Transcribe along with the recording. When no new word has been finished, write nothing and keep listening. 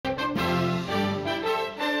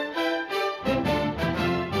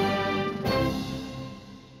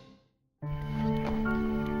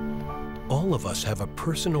All of us have a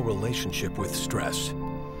personal relationship with stress,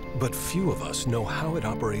 but few of us know how it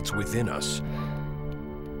operates within us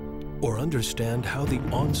or understand how the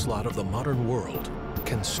onslaught of the modern world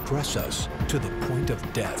can stress us to the point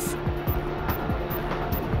of death.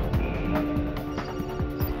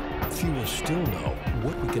 Fewer still know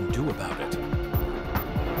what we can do about it.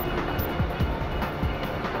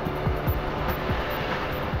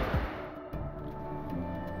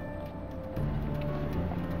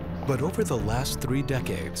 But over the last 3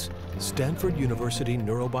 decades, Stanford University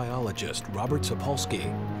neurobiologist Robert Sapolsky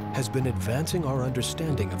has been advancing our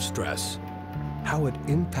understanding of stress, how it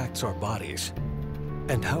impacts our bodies,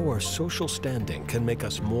 and how our social standing can make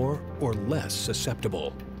us more or less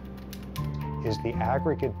susceptible. Is the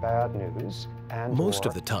aggregate bad news, and most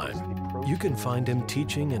of the time, you can find him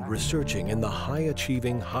teaching and researching in the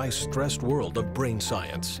high-achieving, high-stressed world of brain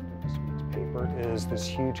science. This paper is this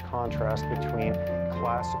huge contrast between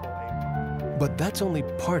classical. But that's only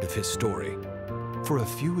part of his story. For a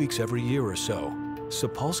few weeks every year or so,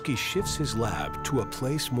 Sapolsky shifts his lab to a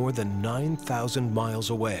place more than 9,000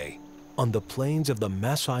 miles away on the plains of the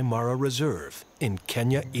Masai Mara Reserve in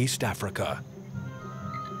Kenya, East Africa.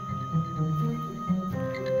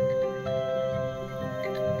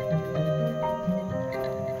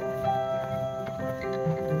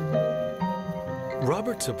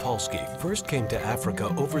 Robert Sapolsky first came to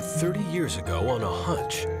Africa over 30 years ago on a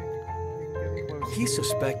hunch. He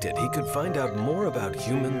suspected he could find out more about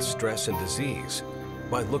human stress and disease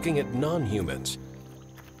by looking at non-humans.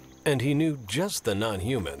 And he knew just the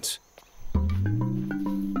non-humans.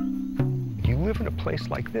 You live in a place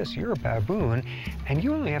like this, you're a baboon, and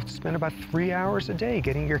you only have to spend about 3 hours a day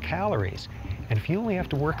getting your calories. And if you only have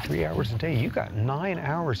to work 3 hours a day, you got 9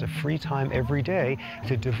 hours of free time every day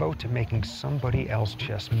to devote to making somebody else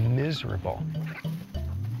just miserable.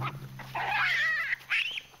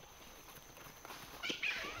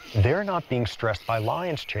 They're not being stressed by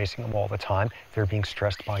lions chasing them all the time. They're being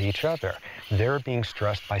stressed by each other. They're being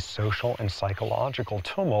stressed by social and psychological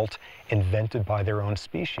tumult invented by their own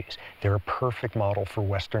species. They're a perfect model for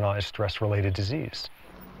westernized stress-related disease.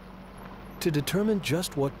 To determine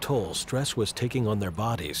just what toll stress was taking on their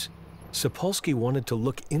bodies, Sapolsky wanted to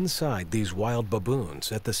look inside these wild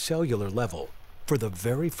baboons at the cellular level for the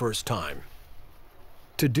very first time.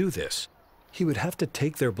 To do this, he would have to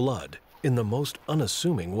take their blood in the most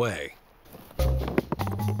unassuming way.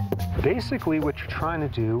 Basically, what you're trying to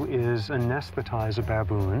do is anesthetize a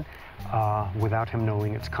baboon without him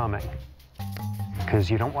knowing it's coming.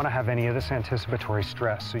 Because you don't want to have any of this anticipatory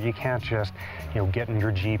stress, so you can't just, get in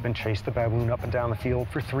your Jeep and chase the baboon up and down the field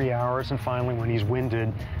for 3 hours, and finally, when he's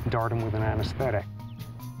winded, dart him with an anesthetic.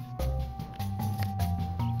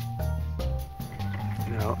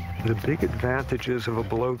 Now, the big advantages of a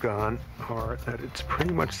blowgun are that it's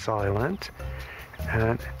pretty much silent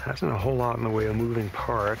and it hasn't a whole lot in the way of moving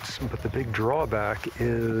parts, but the big drawback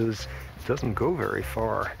is it doesn't go very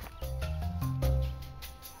far.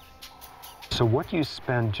 So what you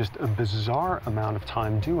spend just a bizarre amount of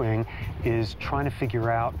time doing is trying to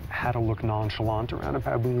figure out how to look nonchalant around a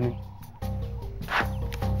baboon.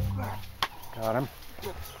 Got him.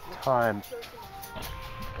 Time.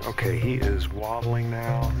 Okay, he is wobbling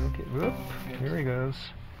now. Okay, whoop, here he goes.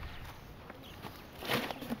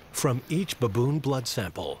 From each baboon blood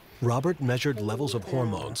sample, Robert measured levels of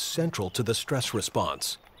hormones central to the stress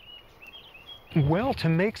response. Well, to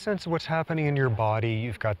make sense of what's happening in your body,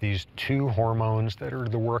 you've got these 2 hormones that are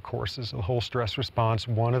the workhorses of the whole stress response.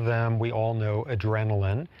 One of them, we all know,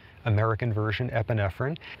 adrenaline, American version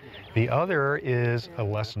epinephrine. The other is a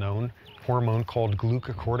less known hormone called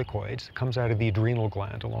glucocorticoids. It comes out of the adrenal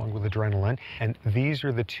gland along with adrenaline, and these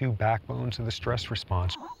are the 2 backbones of the stress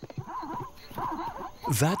response.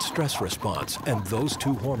 That stress response and those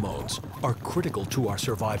 2 hormones are critical to our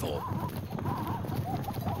survival.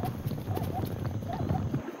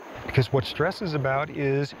 Because what stress is about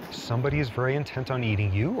is somebody is very intent on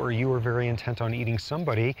eating you, or you are very intent on eating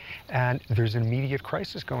somebody, and there's an immediate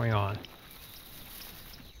crisis going on.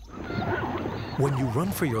 When you run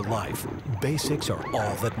for your life, basics are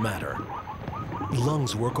all that matter.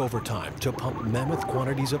 Lungs work overtime to pump mammoth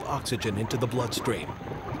quantities of oxygen into the bloodstream.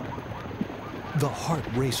 The heart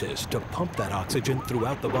races to pump that oxygen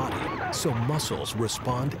throughout the body, so muscles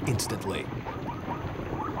respond instantly.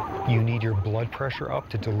 You need your blood pressure up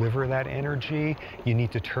to deliver that energy. You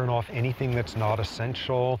need to turn off anything that's not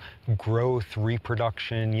essential. Growth,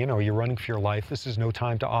 reproduction, you're running for your life. This is no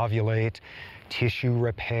time to ovulate. Tissue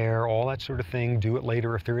repair, all that sort of thing. Do it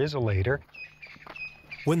later if there is a later.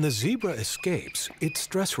 When the zebra escapes, its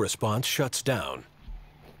stress response shuts down.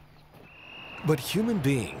 But human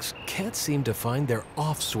beings can't seem to find their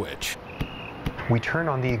off switch. We turn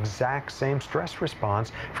on the exact same stress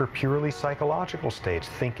response for purely psychological states,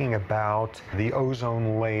 thinking about the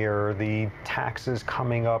ozone layer, the taxes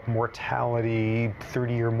coming up, mortality,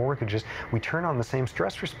 30-year mortgages. We turn on the same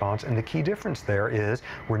stress response, and the key difference there is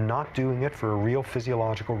we're not doing it for a real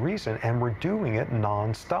physiological reason, and we're doing it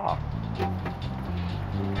nonstop.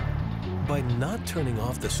 By not turning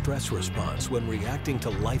off the stress response when reacting to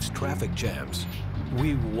life's traffic jams,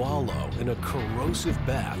 we wallow in a corrosive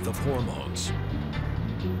bath of hormones.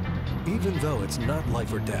 Even though it's not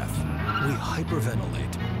life or death, we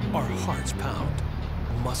hyperventilate, our hearts pound,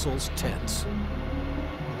 muscles tense.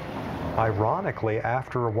 Ironically,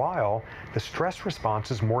 after a while, the stress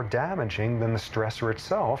response is more damaging than the stressor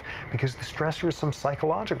itself, because the stressor is some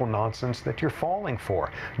psychological nonsense that you're falling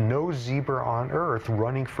for. No zebra on Earth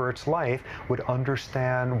running for its life would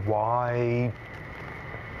understand why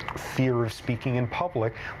fear of speaking in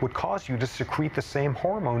public would cause you to secrete the same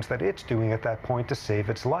hormones that it's doing at that point to save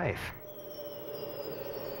its life.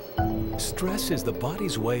 Stress is the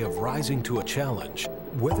body's way of rising to a challenge,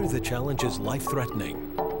 whether the challenge is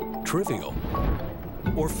life-threatening, trivial,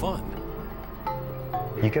 or fun.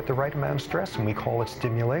 You get the right amount of stress and we call it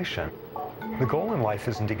stimulation. The goal in life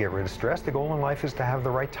isn't to get rid of stress. The goal in life is to have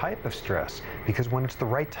the right type of stress, because when it's the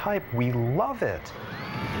right type, we love it.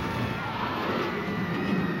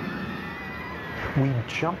 We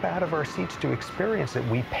jump out of our seats to experience it.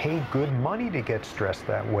 We pay good money to get stressed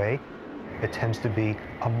that way. It tends to be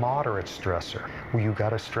a moderate stressor, where you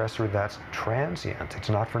got a stressor that's transient. It's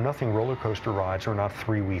not for nothing roller coaster rides are not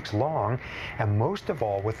 3 weeks long. And most of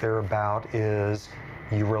all, what they're about is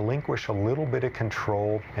you relinquish a little bit of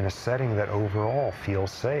control in a setting that overall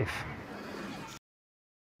feels safe.